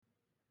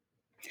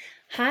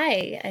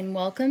Hi, and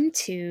welcome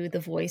to the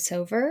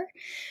voiceover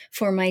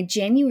for my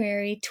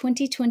January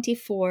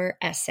 2024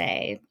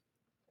 essay,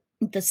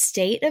 The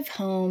State of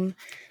Home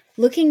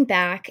Looking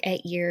Back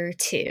at Year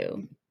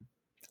 2.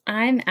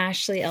 I'm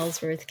Ashley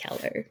Ellsworth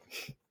Keller.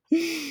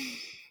 It's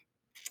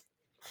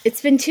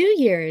been 2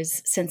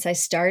 years since I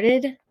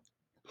started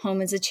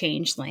Home as a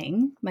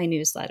Changeling, my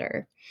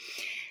newsletter.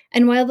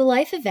 And while the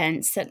life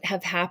events that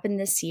have happened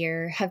this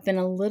year have been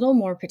a little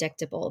more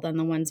predictable than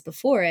the ones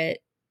before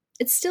it,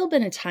 it's still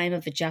been a time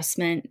of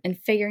adjustment and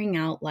figuring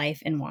out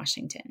life in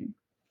Washington.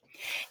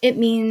 It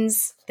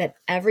means that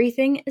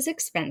everything is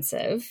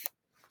expensive,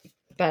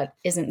 but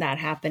isn't that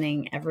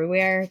happening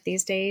everywhere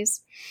these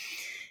days?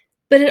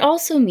 But it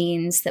also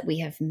means that we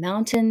have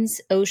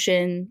mountains,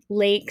 ocean,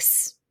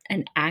 lakes,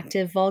 and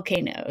active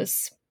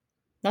volcanoes.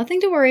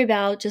 Nothing to worry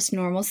about, just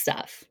normal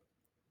stuff.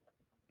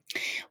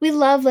 We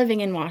love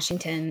living in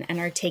Washington and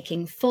are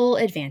taking full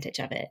advantage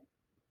of it.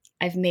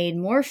 I've made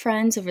more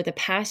friends over the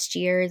past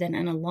year than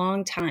in a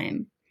long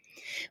time.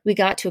 We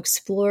got to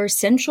explore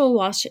central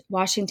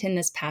Washington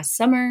this past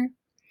summer.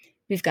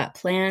 We've got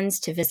plans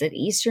to visit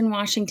Eastern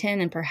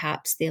Washington and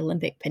perhaps the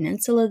Olympic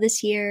Peninsula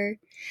this year.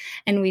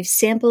 And we've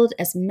sampled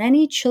as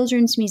many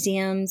children's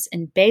museums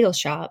and bagel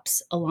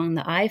shops along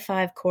the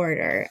I-5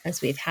 corridor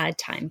as we've had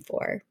time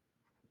for.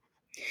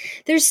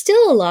 There's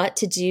still a lot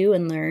to do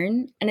and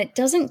learn, and it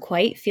doesn't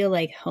quite feel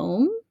like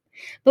home,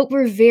 but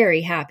we're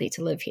very happy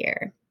to live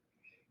here.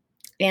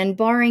 And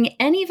barring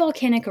any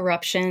volcanic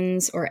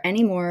eruptions or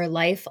any more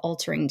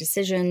life-altering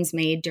decisions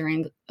made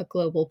during a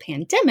global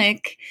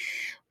pandemic,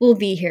 we'll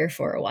be here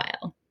for a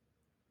while.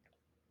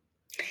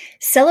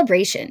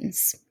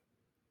 Celebrations.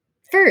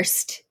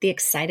 First, the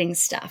exciting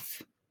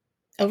stuff.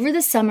 Over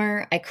the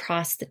summer, I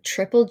crossed the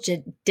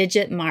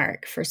triple-digit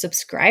mark for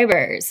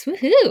subscribers.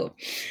 Woohoo!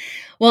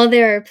 While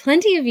there are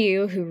plenty of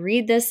you who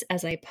read this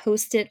as I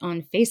post it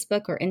on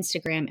Facebook or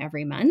Instagram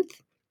every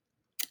month,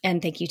 and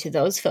thank you to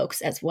those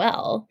folks as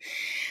well,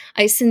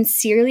 I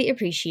sincerely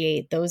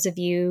appreciate those of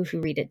you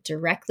who read it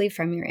directly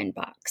from your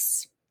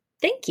inbox.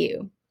 Thank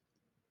you.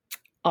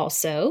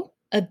 Also,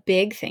 a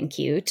big thank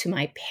you to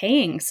my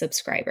paying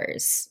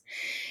subscribers.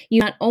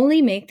 You not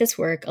only make this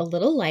work a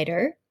little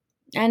lighter,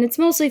 and it's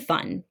mostly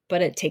fun,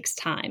 but it takes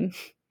time.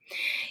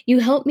 You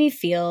help me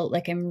feel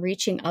like I'm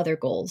reaching other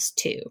goals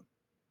too.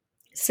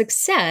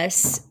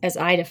 Success, as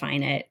I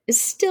define it,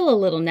 is still a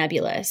little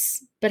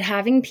nebulous, but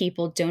having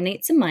people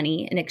donate some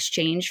money in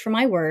exchange for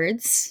my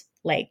words,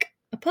 like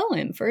a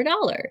poem for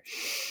 $1,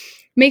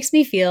 makes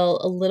me feel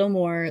a little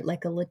more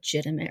like a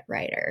legitimate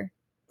writer.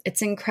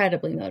 It's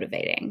incredibly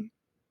motivating.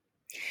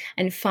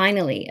 And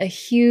finally, a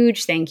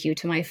huge thank you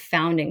to my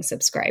founding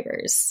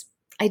subscribers.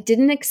 I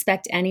didn't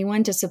expect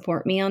anyone to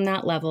support me on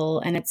that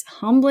level, and it's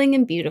humbling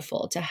and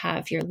beautiful to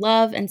have your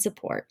love and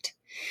support.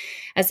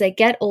 As I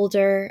get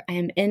older, I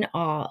am in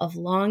awe of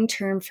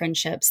long-term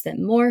friendships that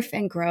morph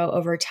and grow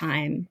over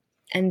time,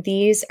 and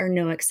these are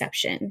no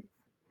exception.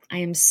 I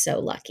am so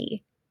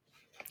lucky.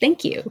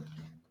 Thank you.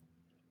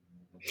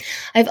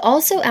 I've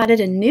also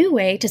added a new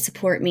way to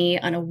support me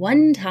on a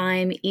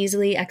one-time,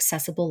 easily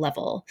accessible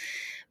level.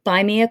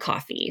 Buy me a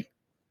coffee.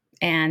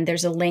 And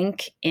there's a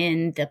link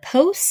in the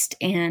post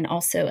and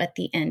also at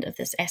the end of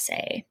this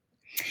essay.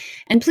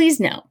 And please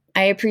know,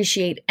 I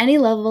appreciate any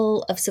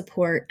level of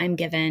support I'm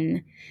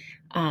given,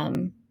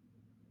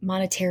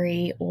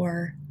 monetary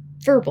or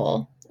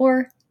verbal,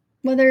 or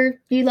whether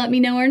you let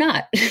me know or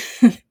not.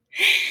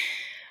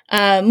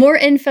 More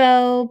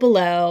info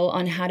below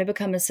on how to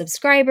become a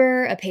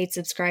subscriber, a paid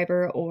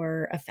subscriber,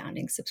 or a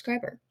founding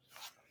subscriber.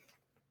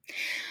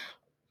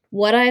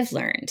 What I've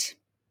learned: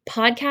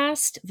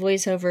 podcast,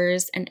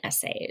 voiceovers, and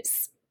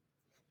essays.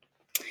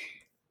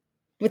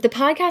 With the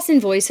podcast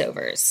and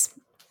voiceovers,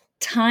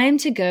 time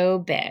to go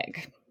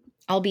big.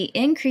 I'll be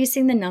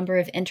increasing the number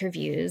of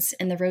interviews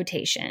in the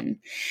rotation.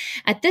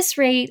 At this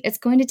rate, it's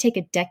going to take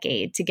a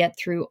decade to get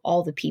through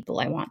all the people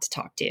I want to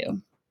talk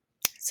to.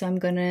 So I'm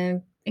going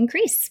to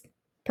increase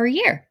per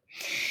year.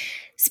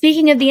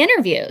 Speaking of the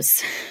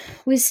interviews,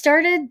 we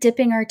started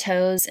dipping our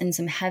toes in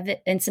some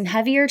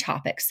heavier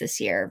topics this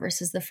year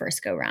versus the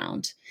first go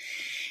round.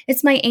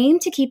 It's my aim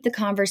to keep the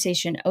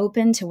conversation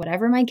open to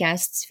whatever my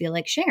guests feel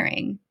like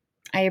sharing.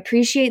 I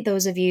appreciate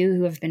those of you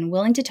who have been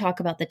willing to talk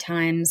about the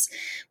times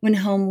when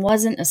home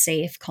wasn't a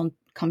safe,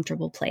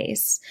 comfortable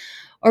place,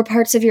 or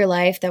parts of your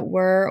life that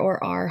were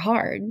or are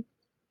hard.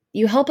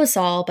 You help us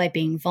all by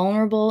being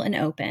vulnerable and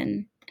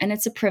open, and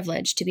it's a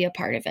privilege to be a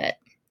part of it.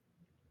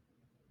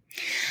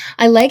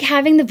 I like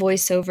having the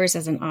voiceovers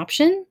as an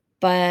option,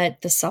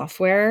 but the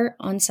software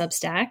on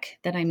Substack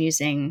that I'm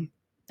using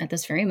at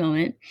this very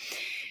moment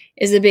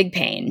is a big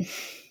pain.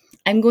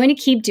 I'm going to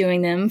keep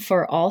doing them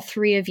for all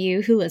 3 of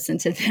you who listen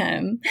to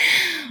them,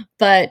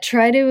 but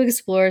try to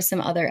explore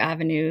some other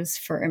avenues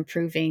for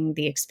improving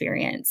the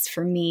experience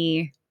for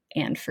me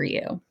and for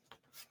you.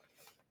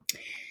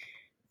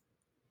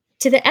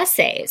 To the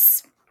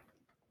essays,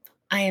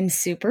 I am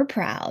super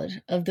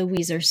proud of the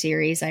Weezer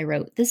series I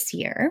wrote this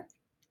year.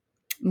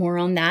 More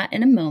on that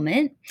in a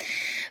moment.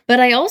 But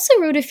I also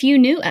wrote a few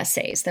new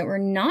essays that were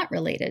not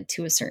related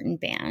to a certain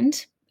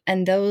band,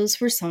 and those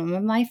were some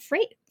of my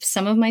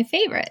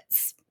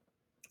favorites.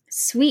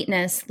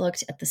 Sweetness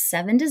looked at the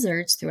 7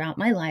 desserts throughout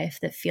my life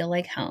that feel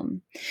like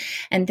home.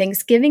 And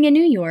Thanksgiving in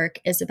New York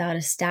is about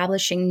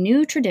establishing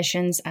new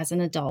traditions as an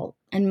adult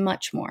and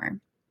much more.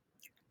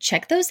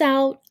 Check those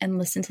out and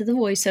listen to the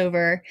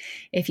voiceover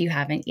if you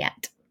haven't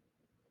yet.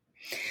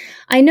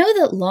 I know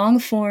that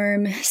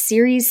long-form,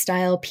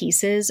 series-style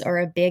pieces are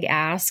a big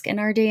ask in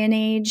our day and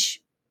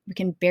age. We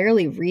can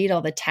barely read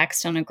all the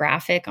text on a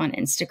graphic on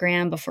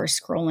Instagram before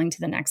scrolling to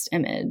the next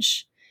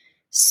image.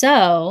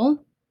 So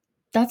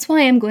that's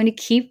why I'm going to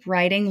keep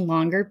writing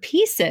longer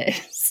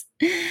pieces.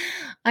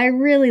 I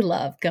really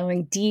love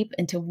going deep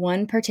into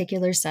one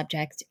particular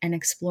subject and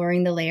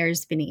exploring the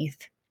layers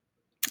beneath.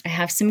 I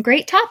have some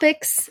great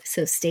topics,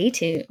 so stay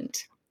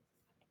tuned.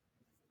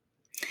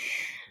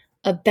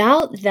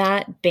 About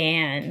that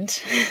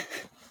band.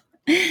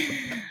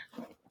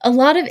 A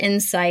lot of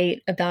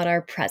insight about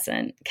our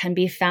present can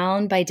be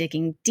found by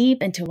digging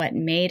deep into what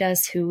made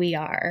us who we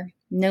are,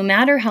 no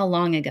matter how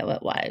long ago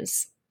it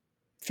was.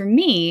 For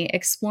me,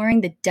 exploring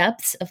the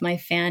depths of my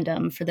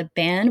fandom for the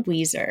band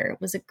Weezer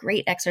was a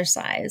great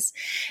exercise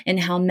in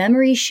how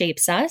memory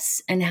shapes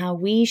us and how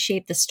we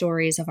shape the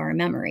stories of our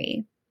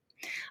memory.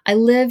 I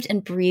lived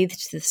and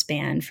breathed this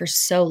band for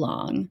so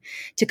long.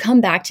 To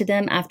come back to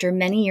them after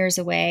many years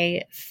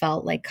away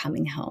felt like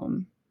coming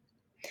home.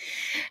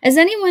 As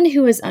anyone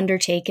who has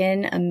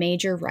undertaken a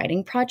major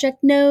writing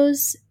project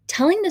knows,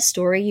 telling the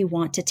story you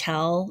want to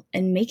tell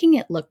and making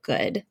it look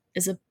good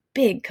is a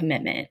big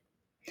commitment.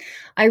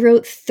 I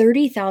wrote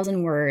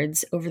 30,000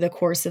 words over the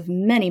course of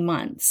many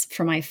months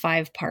for my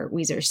 5-part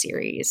Weezer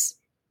series.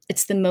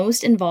 It's the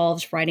most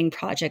involved writing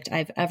project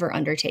I've ever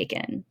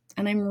undertaken,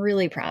 and I'm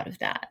really proud of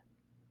that.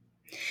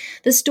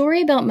 The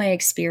story about my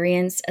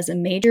experience as a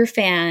major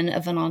fan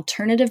of an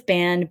alternative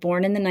band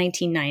born in the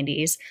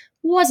 1990s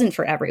wasn't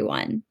for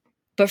everyone.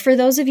 But for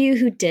those of you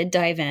who did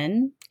dive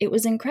in, it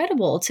was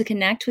incredible to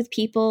connect with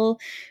people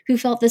who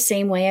felt the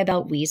same way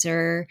about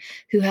Weezer,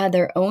 who had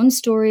their own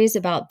stories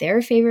about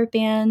their favorite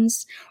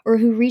bands, or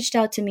who reached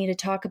out to me to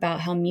talk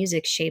about how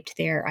music shaped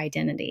their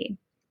identity.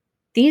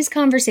 These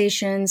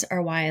conversations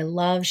are why I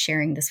love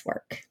sharing this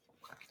work.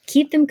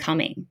 Keep them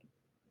coming.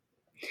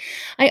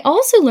 I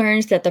also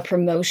learned that the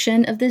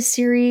promotion of this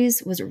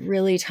series was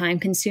really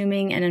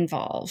time-consuming and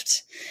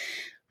involved.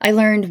 I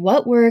learned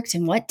what worked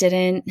and what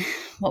didn't,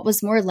 what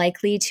was more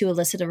likely to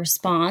elicit a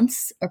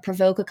response or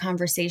provoke a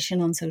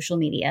conversation on social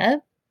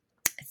media.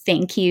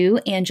 Thank you,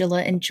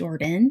 Angela and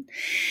Jordan.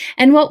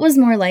 And what was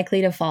more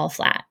likely to fall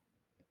flat.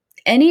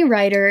 Any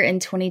writer in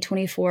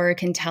 2024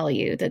 can tell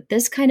you that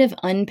this kind of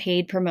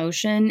unpaid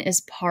promotion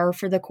is par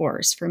for the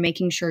course for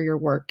making sure your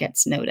work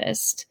gets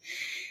noticed.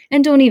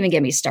 And don't even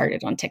get me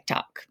started on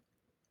TikTok.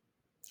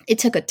 It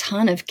took a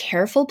ton of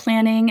careful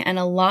planning and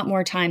a lot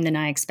more time than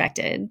I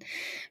expected,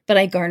 but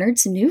I garnered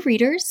some new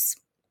readers,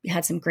 we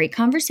had some great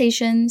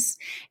conversations,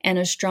 and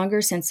a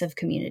stronger sense of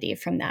community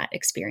from that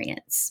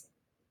experience.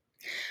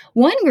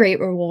 One great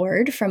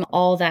reward from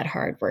all that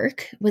hard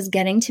work was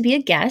getting to be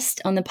a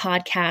guest on the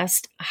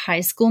podcast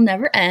High School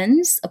Never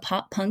Ends, a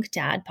pop punk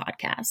dad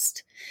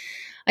podcast.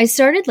 I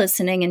started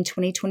listening in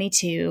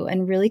 2022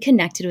 and really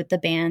connected with the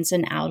bands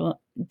and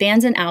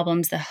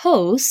albums the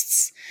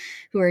hosts,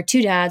 who are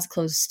 2 dads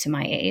close to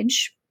my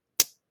age,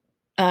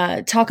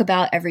 talk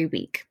about every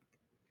week.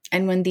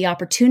 And when the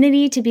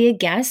opportunity to be a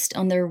guest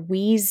on their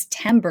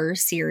Weeztember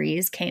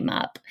series came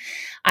up,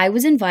 I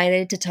was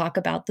invited to talk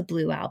about the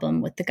Blue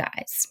album with the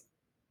guys.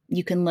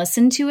 You can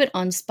listen to it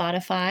on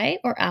Spotify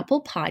or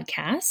Apple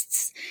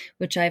Podcasts,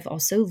 which I've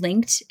also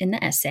linked in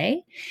the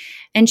essay,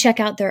 and check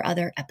out their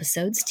other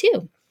episodes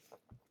too.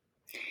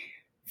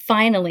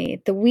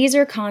 Finally, the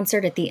Weezer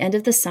concert at the end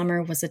of the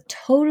summer was a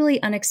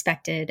totally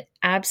unexpected,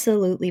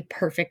 absolutely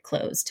perfect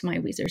close to my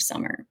Weezer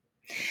summer.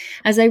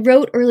 As I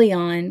wrote early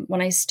on,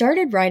 when I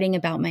started writing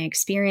about my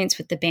experience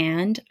with the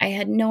band, I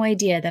had no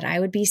idea that I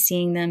would be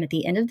seeing them at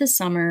the end of the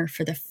summer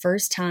for the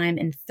first time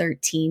in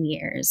 13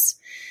 years.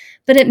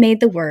 But it made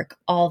the work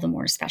all the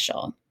more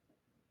special.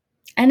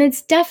 And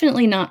it's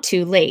definitely not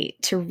too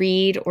late to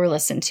read or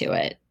listen to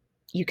it.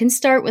 You can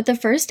start with the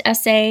first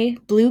essay,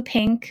 Blue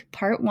Pink,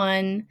 Part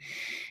 1,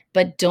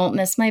 but don't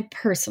miss my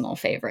personal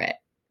favorite,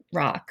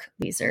 Rock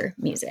Weezer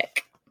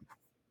Music.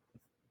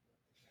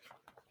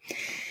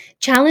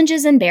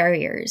 Challenges and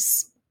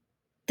barriers.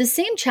 The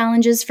same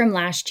challenges from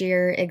last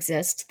year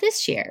exist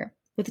this year,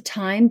 with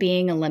time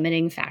being a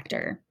limiting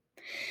factor.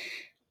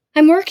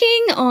 I'm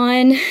working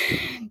on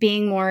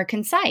being more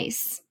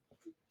concise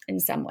in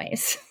some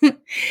ways.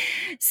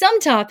 Some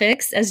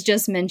topics, as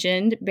just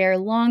mentioned, bear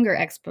longer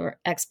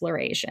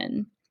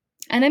exploration.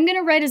 And I'm going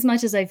to write as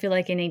much as I feel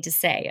like I need to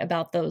say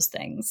about those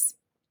things.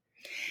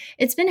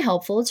 It's been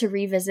helpful to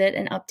revisit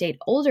and update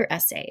older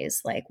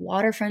essays like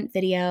Waterfront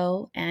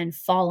Video and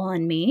Fall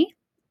on Me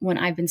when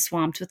I've been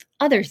swamped with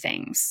other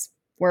things,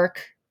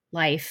 work,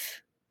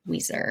 life,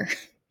 Weezer.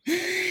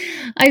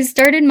 I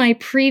started my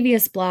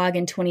previous blog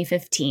in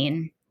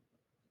 2015,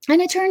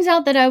 And it turns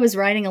out that I was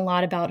writing a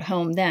lot about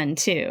home then,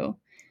 too.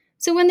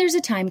 So when there's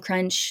a time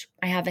crunch,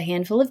 I have a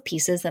handful of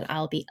pieces that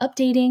I'll be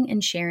updating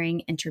and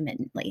sharing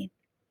intermittently.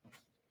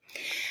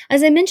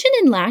 As I mentioned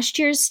in last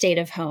year's State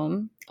of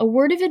Home, a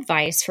word of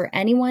advice for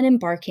anyone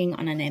embarking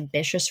on an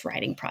ambitious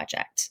writing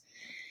project.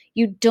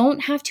 You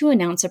don't have to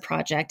announce a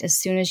project as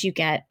soon as you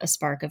get a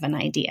spark of an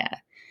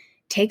idea.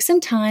 Take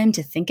some time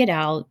to think it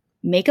out,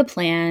 make a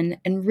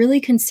plan, and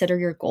really consider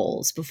your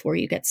goals before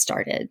you get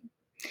started.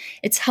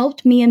 It's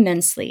helped me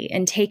immensely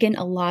and taken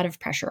a lot of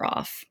pressure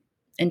off,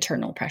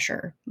 internal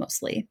pressure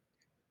mostly.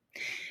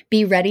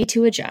 Be ready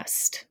to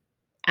adjust.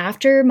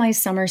 After my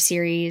summer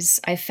series,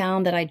 I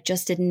found that I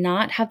just did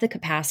not have the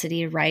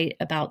capacity to write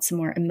about some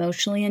more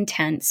emotionally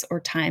intense or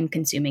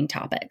time-consuming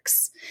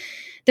topics.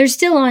 They're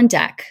still on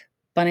deck,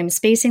 but I'm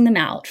spacing them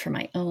out for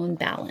my own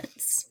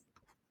balance.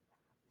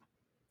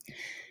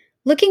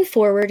 Looking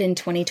forward in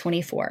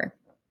 2024.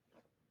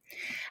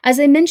 As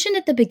I mentioned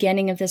at the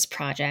beginning of this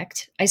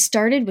project, I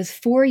started with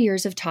 4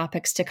 years of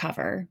topics to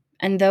cover,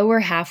 and though we're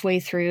halfway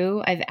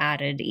through, I've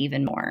added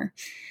even more.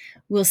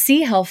 We'll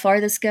see how far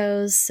this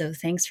goes, so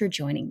thanks for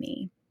joining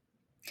me.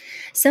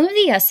 Some of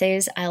the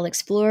essays I'll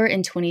explore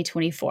in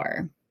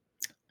 2024.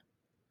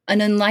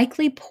 An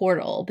unlikely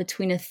portal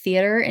between a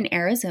theater in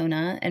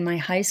Arizona and my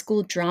high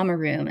school drama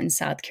room in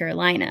South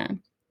Carolina.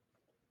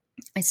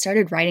 I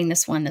started writing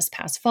this one this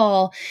past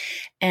fall,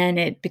 and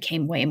it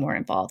became way more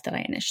involved than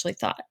I initially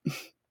thought.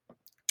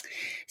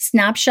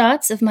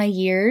 Snapshots of my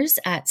years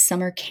at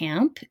summer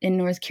camp in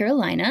North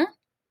Carolina.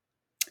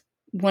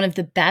 One of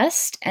the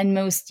best and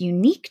most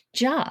unique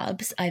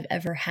jobs I've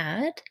ever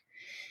had.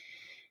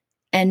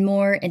 And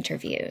more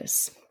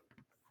interviews.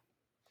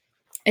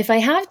 If I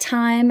have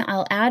time,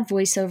 I'll add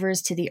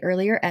voiceovers to the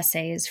earlier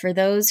essays for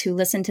those who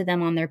listen to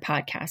them on their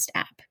podcast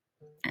app.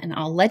 And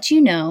I'll let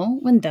you know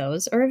when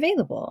those are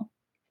available.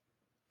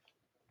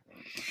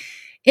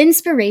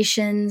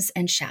 Inspirations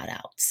and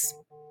shoutouts.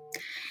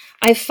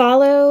 I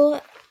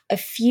follow a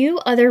few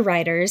other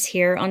writers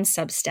here on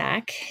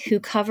Substack who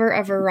cover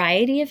a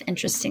variety of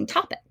interesting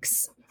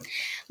topics.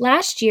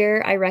 Last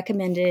year, I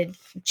recommended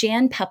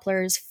Jan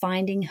Pepler's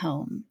Finding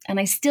Home, and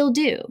I still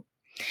do.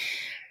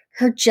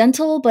 Her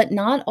gentle but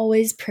not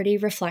always pretty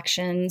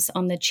reflections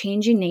on the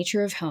changing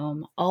nature of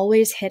home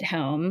always hit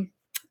home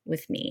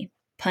with me,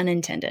 pun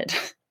intended.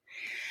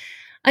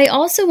 I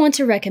also want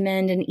to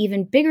recommend an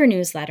even bigger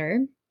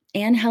newsletter,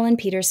 Anne Helen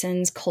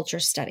Peterson's Culture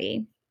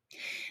Study.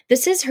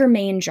 This is her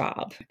main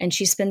job, and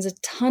she spends a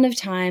ton of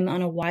time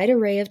on a wide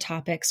array of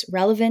topics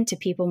relevant to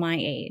people my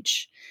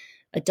age.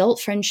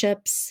 Adult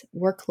friendships,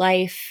 work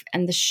life,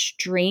 and the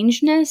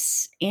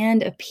strangeness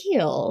and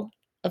appeal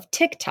of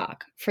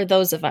TikTok for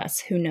those of us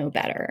who know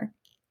better.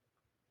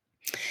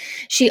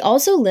 She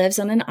also lives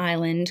on an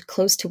island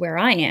close to where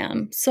I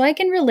am, so I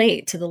can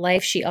relate to the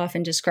life she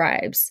often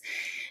describes.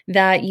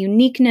 That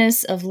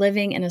uniqueness of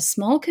living in a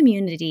small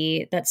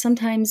community that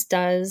sometimes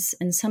does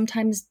and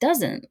sometimes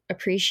doesn't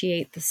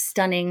appreciate the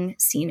stunning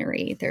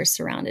scenery they're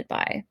surrounded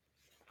by.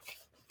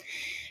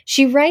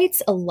 She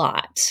writes a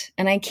lot,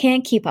 and I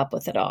can't keep up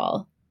with it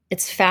all.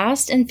 It's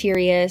fast and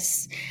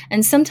furious,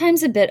 and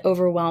sometimes a bit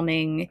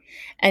overwhelming,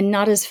 and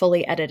not as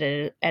fully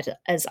edited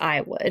as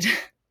I would.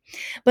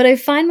 But I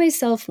find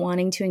myself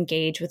wanting to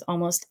engage with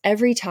almost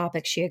every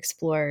topic she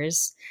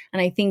explores,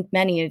 and I think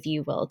many of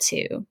you will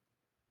too.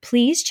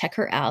 Please check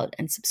her out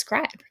and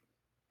subscribe.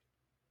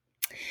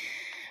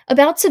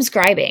 About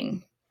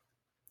subscribing.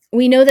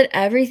 We know that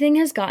everything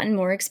has gotten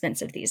more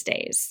expensive these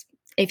days.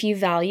 If you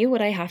value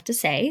what I have to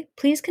say,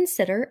 please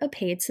consider a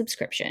paid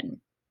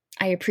subscription.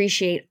 I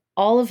appreciate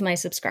all of my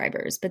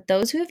subscribers, but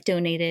those who have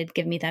donated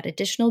give me that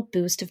additional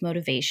boost of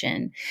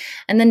motivation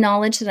and the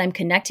knowledge that I'm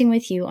connecting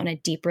with you on a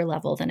deeper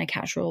level than a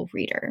casual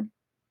reader.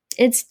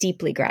 It's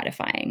deeply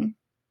gratifying.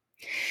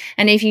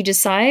 And if you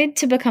decide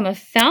to become a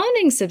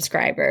founding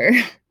subscriber,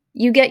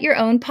 you get your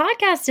own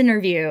podcast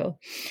interview.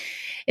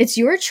 It's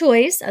your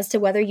choice as to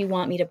whether you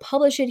want me to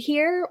publish it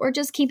here or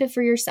just keep it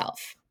for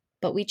yourself.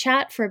 But we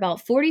chat for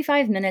about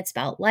 45 minutes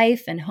about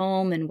life and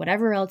home and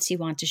whatever else you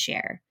want to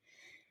share.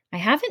 I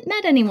haven't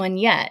met anyone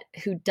yet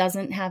who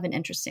doesn't have an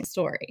interesting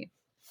story.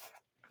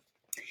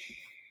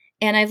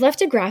 And I've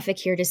left a graphic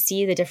here to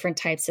see the different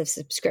types of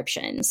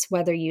subscriptions,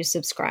 whether you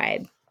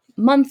subscribe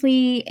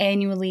monthly,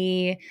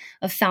 annually,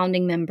 a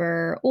founding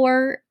member,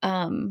 or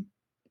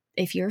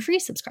if you're a free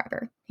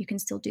subscriber, you can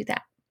still do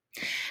that.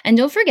 And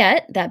don't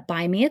forget that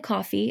Buy Me a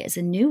Coffee is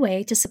a new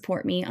way to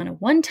support me on a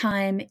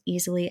one-time,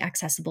 easily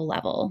accessible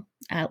level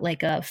at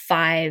like a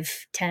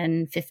 $5,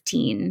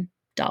 $10,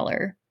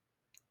 $15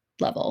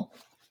 level.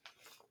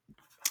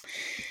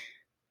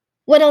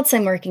 What else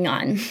I'm working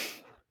on?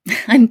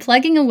 I'm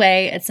plugging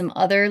away at some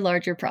other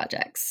larger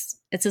projects.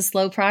 It's a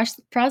slow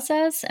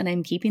process, and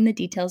I'm keeping the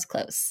details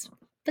close.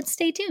 But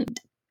stay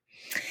tuned.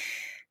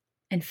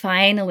 And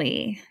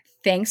finally,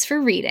 thanks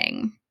for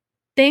reading.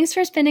 Thanks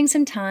for spending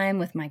some time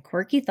with my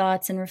quirky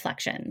thoughts and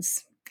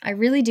reflections. I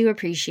really do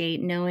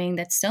appreciate knowing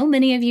that so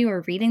many of you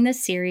are reading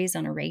this series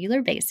on a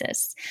regular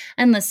basis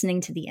and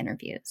listening to the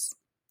interviews.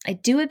 I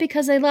do it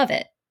because I love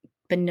it,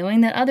 but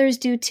knowing that others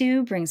do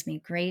too brings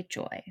me great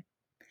joy.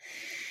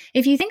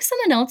 If you think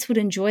someone else would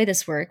enjoy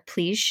this work,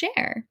 please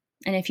share.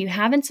 And if you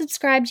haven't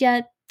subscribed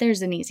yet,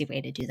 there's an easy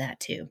way to do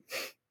that too.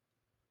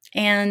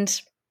 And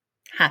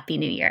Happy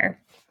New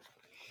Year.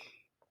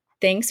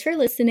 Thanks for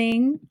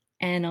listening,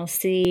 and I'll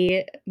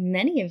see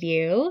many of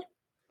you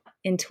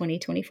in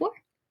 2024.